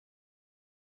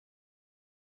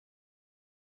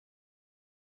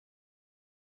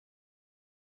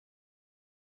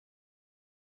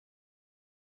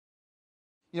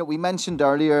You know, we mentioned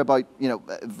earlier about, you know,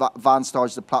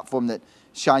 Vanstar's the platform that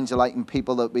shines a light on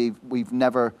people that we've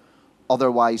never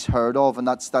otherwise heard of, and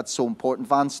that's so important.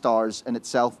 Vanstar's in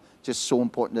itself just so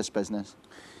important to this business.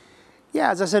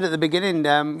 Yeah, as I said at the beginning,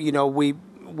 you know,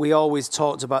 we always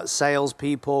talked about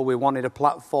salespeople. We wanted a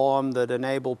platform that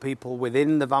enabled people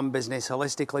within the van business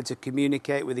holistically to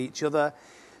communicate with each other,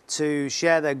 to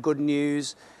share their good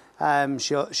news,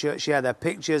 share their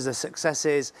pictures, their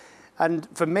successes. And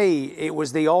for me, it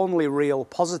was the only real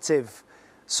positive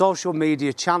social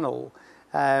media channel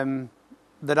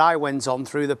that I went on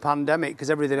through the pandemic,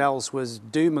 because everything else was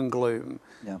doom and gloom.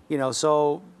 Yeah. You know,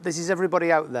 so this is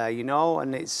everybody out there, you know,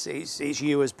 and it's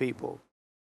you as people.